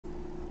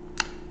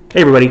Hey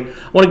everybody,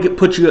 I want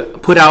to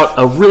put out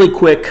a really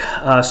quick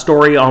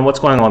story on what's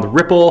going on with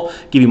Ripple,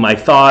 give you my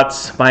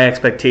thoughts, my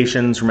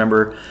expectations.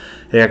 Remember,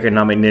 the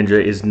Economic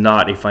Ninja is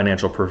not a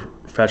financial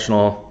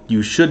professional.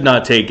 You should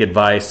not take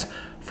advice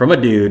from a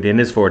dude in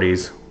his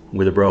 40s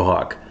with a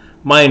brohawk.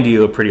 Mind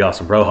you, a pretty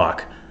awesome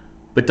brohawk,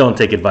 but don't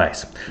take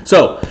advice.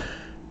 So,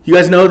 you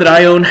guys know that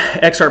I own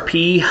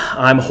XRP.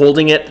 I'm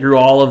holding it through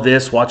all of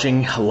this,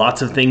 watching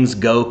lots of things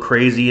go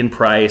crazy in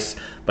price,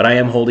 but I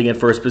am holding it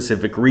for a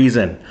specific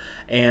reason.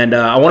 And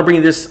I want to bring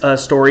you this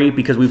story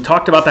because we've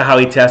talked about the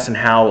Howey test and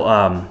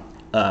how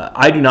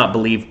I do not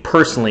believe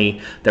personally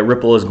that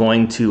Ripple is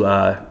going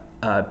to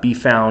be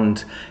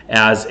found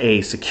as a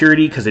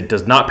security because it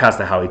does not pass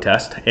the Howey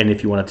test. And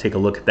if you want to take a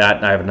look at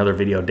that, I have another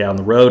video down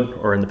the road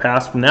or in the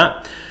past from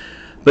that.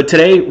 But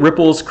today,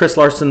 Ripple's Chris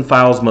Larsen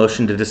files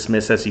motion to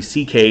dismiss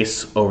SEC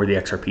case over the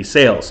XRP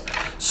sales.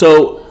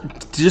 So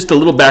just a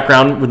little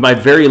background with my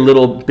very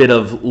little bit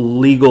of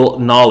legal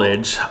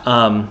knowledge.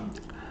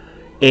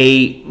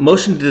 A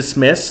motion to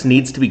dismiss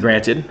needs to be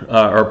granted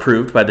or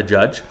approved by the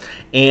judge.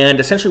 And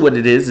essentially what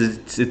it is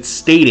it's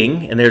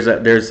stating, and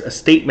there's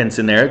statements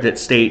in there that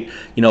state,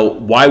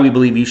 why we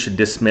believe you should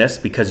dismiss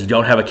because you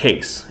don't have a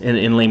case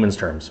in layman's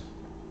terms.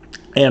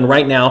 And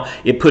right now,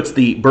 it puts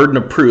the burden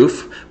of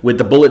proof with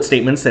the bullet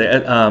statements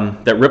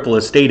that Ripple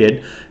has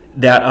stated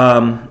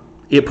that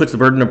it puts the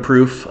burden of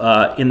proof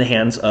in the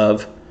hands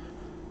of,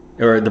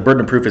 or the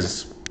burden of proof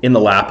is in the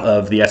lap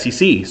of the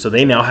SEC. So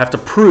they now have to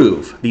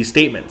prove these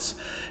statements.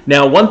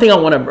 Now, one thing I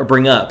want to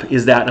bring up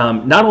is that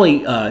not only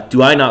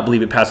do I not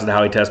believe it passes the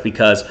Howey test,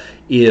 because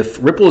if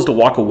Ripple is to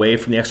walk away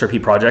from the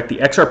XRP project, the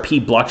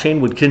XRP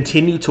blockchain would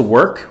continue to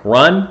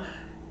run.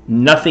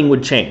 Nothing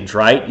would change,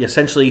 right?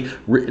 Essentially,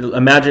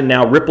 imagine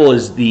now Ripple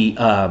is the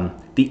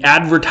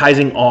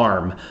advertising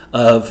arm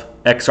of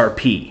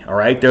XRP, all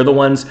right? They're the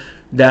ones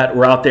that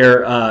were out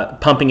there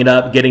pumping it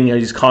up, getting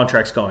these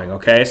contracts going,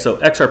 okay? So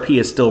XRP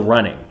is still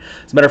running.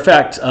 As a matter of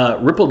fact,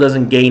 Ripple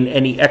doesn't gain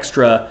any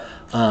extra,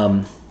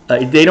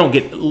 they don't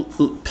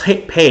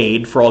get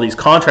paid for all these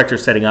contracts they're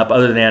setting up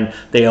other than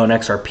they own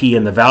XRP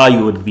and the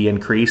value would be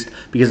increased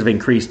because of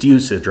increased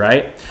usage,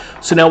 right?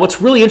 So now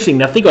what's really interesting,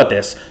 now think about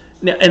this.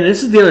 Now, and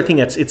this is the other thing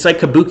it's like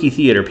kabuki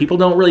theater. People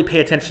don't really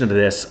pay attention to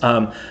this.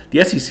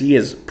 The SEC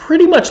is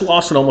pretty much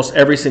lost on almost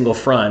every single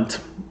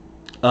front.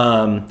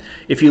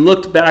 If you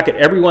looked back at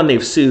everyone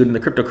they've sued in the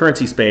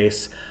cryptocurrency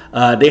space,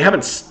 they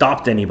haven't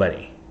stopped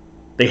anybody.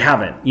 They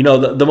haven't.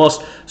 The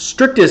most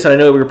strictest, I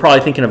know we were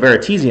probably thinking of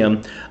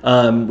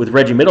Veritasium with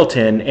Reggie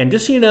Middleton. And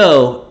just so you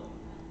know,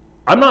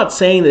 I'm not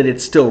saying that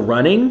it's still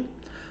running,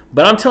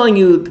 but I'm telling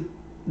you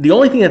the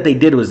only thing that they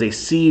did was they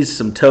seized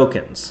some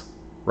tokens,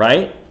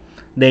 right?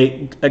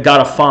 They got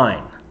a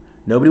fine.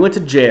 Nobody went to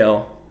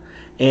jail.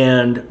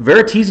 And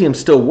Veritasium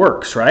still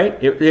works,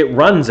 right? It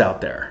runs out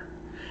there.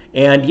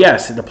 And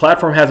yes, the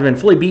platform hasn't been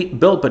fully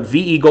built, but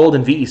VE Gold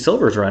and VE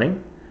Silver is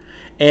running.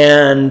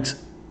 And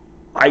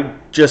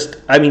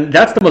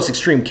that's the most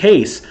extreme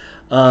case.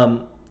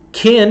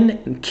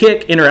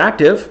 Kick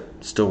Interactive,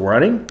 still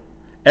running.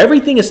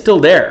 Everything is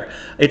still there.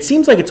 It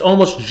seems like it's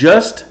almost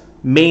just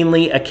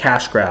mainly a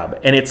cash grab,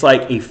 and it's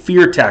like a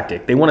fear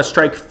tactic. They want to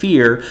strike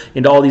fear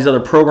into all these other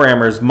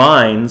programmers'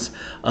 minds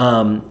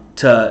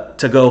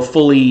to go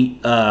fully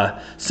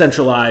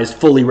centralized,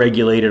 fully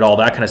regulated, all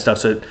that kind of stuff.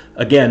 So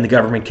again, the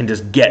government can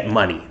just get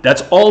money.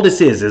 That's all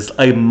this is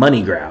a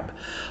money grab.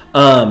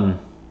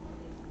 But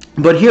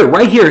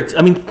right here,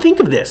 think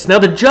of this. Now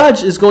the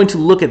judge is going to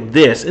look at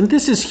this, and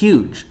this is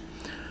huge.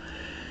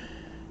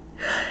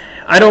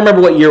 I don't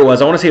remember what year it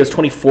was. I want to say it was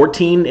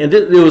 2014, and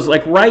it was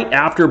like right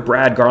after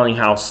Brad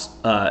Garlinghouse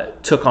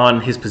took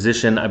on his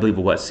position, I believe,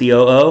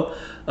 COO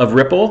of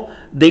Ripple.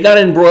 They got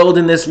embroiled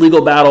in this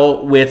legal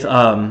battle with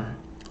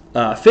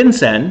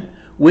FinCEN,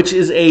 which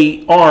is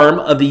a arm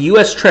of the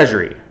U.S.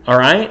 Treasury. All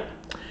right,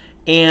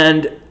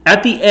 and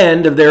at the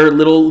end of their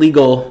little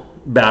legal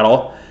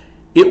battle,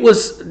 it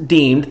was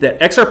deemed that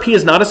XRP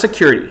is not a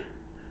security.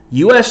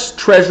 U.S.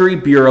 Treasury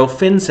Bureau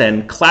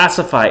FinCEN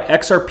classify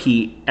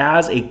XRP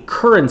as a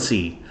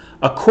currency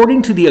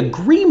according to the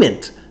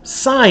agreement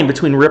signed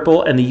between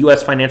Ripple and the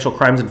U.S. Financial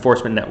Crimes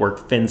Enforcement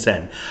Network,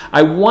 FinCEN.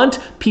 I want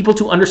people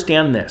to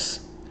understand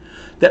this,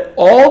 that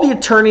all the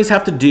attorneys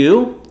have to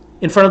do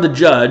in front of the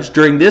judge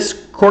during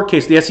this court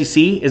case, the SEC,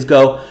 is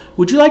go,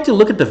 would you like to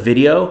look at the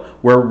video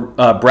where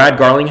Brad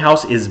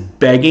Garlinghouse is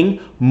begging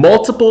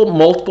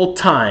multiple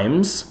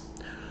times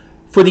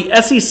for the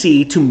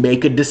SEC to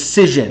make a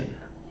decision?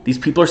 These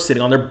people are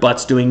sitting on their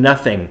butts doing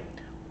nothing.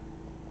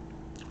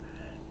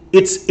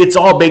 It's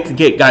all baked in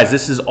cake. Guys,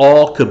 this is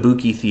all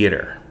kabuki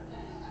theater.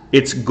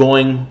 It's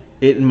going,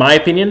 in my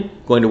opinion,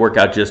 going to work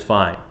out just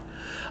fine.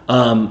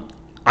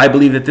 I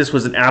believe that this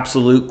was an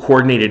absolute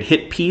coordinated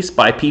hit piece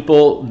by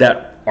people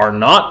that are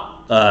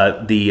not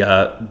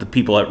the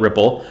people at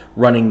Ripple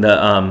running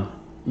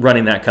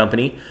that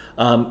company.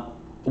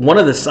 One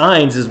of the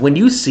signs is when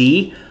you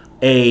see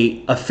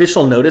a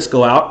official notice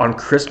go out on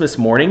Christmas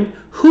morning.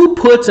 Who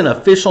puts an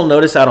official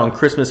notice out on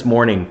Christmas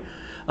morning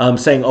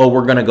saying, oh,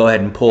 we're going to go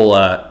ahead and pull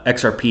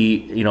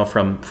XRP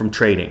from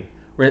trading?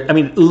 I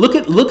mean, look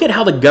at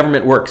how the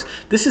government works.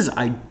 This is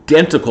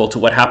identical to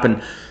what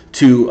happened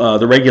to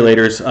the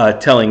regulators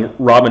telling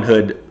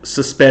Robinhood,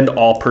 suspend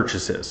all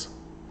purchases.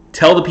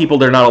 Tell the people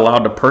they're not allowed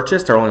to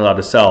purchase, they're only allowed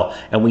to sell.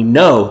 And we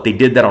know they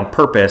did that on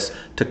purpose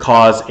to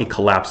cause a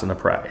collapse in the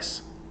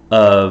price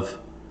of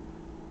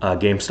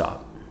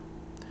GameStop.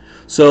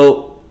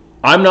 So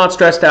I'm not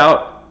stressed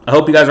out. I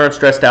hope you guys aren't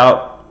stressed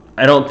out.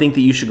 I don't think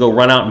that you should go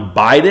run out and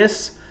buy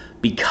this,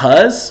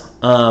 because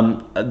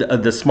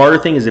the smarter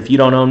thing is, if you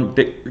don't own,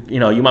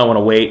 you might want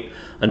to wait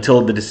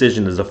until the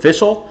decision is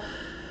official.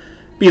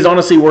 Because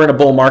honestly, we're in a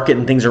bull market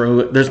and things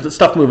are there's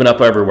stuff moving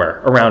up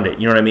everywhere around it.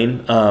 You know what I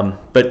mean?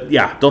 But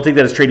yeah, don't think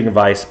that it's trading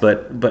advice.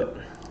 But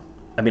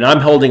I mean, I'm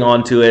holding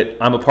on to it.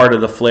 I'm a part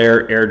of the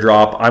Flare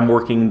airdrop. I'm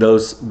working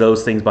those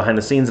things behind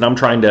the scenes, and I'm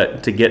trying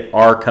to get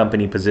our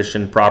company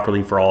positioned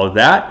properly for all of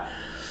that.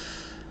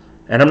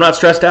 And I'm not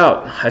stressed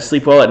out. I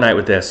sleep well at night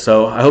with this.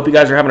 So I hope you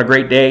guys are having a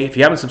great day. If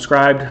you haven't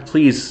subscribed,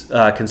 please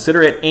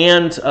consider it.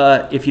 And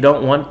if you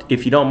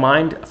don't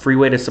mind, a free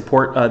way to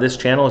support this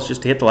channel is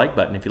just to hit the like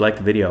button if you like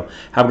the video.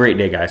 Have a great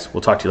day, guys. We'll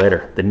talk to you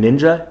later. The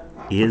Ninja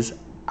is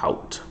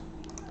out.